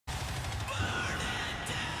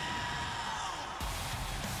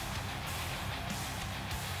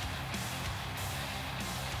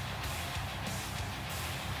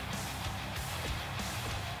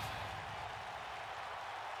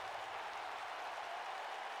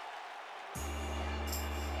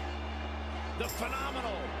the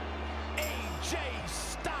phenomenal AJ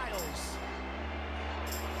Styles.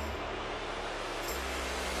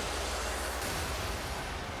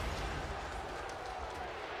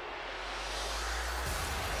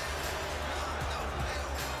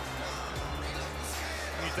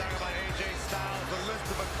 When you talk about AJ Styles, the list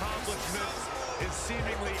of accomplishments is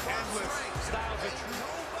seemingly endless. Styles a true...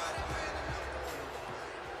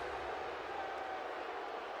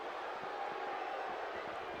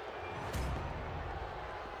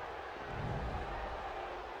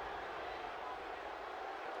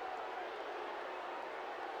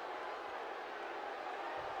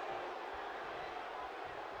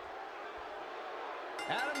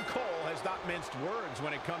 Adam Cole has not minced words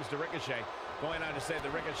when it comes to Ricochet. Going on to say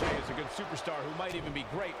that Ricochet is a good superstar who might even be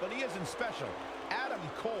great, but he isn't special. Adam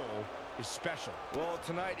Cole is special. Well,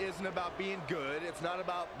 tonight isn't about being good. It's not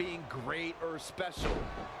about being great or special.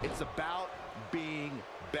 It's about being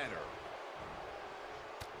better.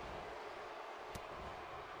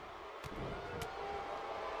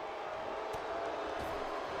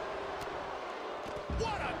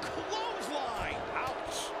 What a clothesline!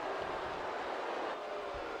 Ouch!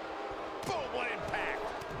 Boom, what impact!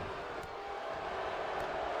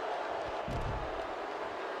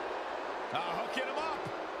 Hooking him up!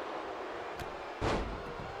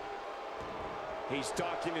 He's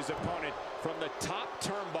stalking his opponent from the top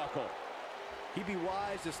turnbuckle. He'd be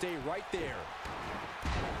wise to stay right there.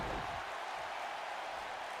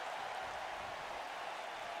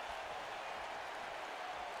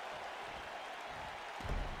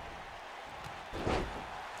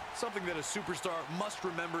 Something that a superstar must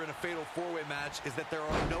remember in a fatal four-way match is that there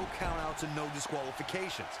are no countouts and no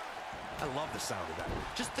disqualifications. I love the sound of that.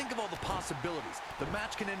 Just think of all the possibilities. The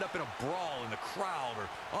match can end up in a brawl in the crowd or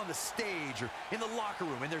on the stage or in the locker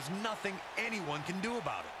room, and there's nothing anyone can do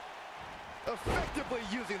about it. Effectively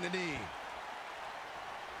using the knee.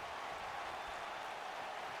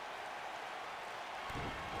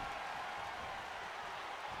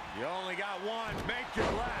 You only got one. Make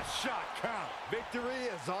your last shot count. Victory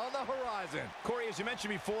is on the horizon. Corey, as you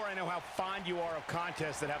mentioned before, I know how fond you are of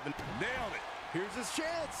contests that have been... Nailed it. Here's his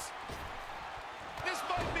chance. This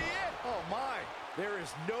might be it! Oh, my. There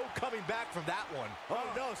is no coming back from that one. Oh,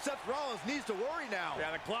 no. Seth Rollins needs to worry now.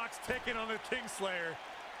 Yeah, the clock's ticking on the Kingslayer.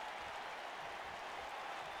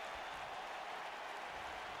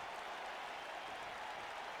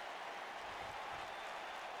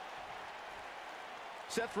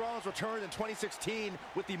 Seth Rollins returned in 2016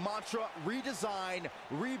 with the mantra, redesign,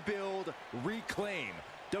 rebuild, reclaim.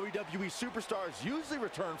 WWE superstars usually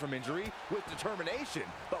return from injury with determination,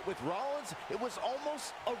 but with Rollins, it was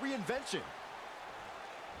almost a reinvention.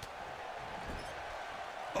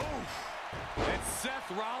 Oh, and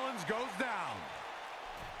Seth Rollins goes down.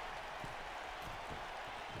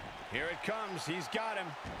 Here it comes. He's got him.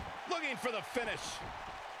 Looking for the finish.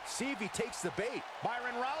 See if he takes the bait.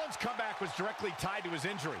 Byron Rollins' comeback was directly tied to his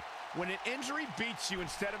injury. When an injury beats you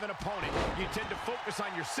instead of an opponent, you tend to focus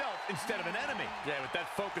on yourself instead of an enemy. Yeah, but that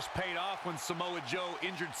focus paid off when Samoa Joe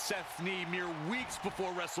injured Seth's knee mere weeks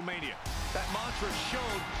before WrestleMania. That mantra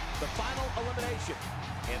showed the final elimination,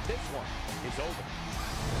 and this one is over.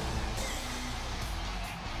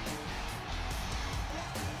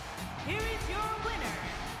 Here is your winner,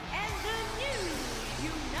 and the new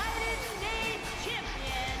United States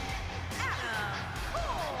Champion, Adam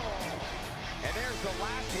Cole. And there's the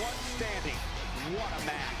last one standing. What a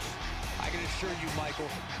match. I can assure you, Michael,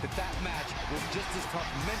 that match was just as tough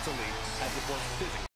mentally as it was physically.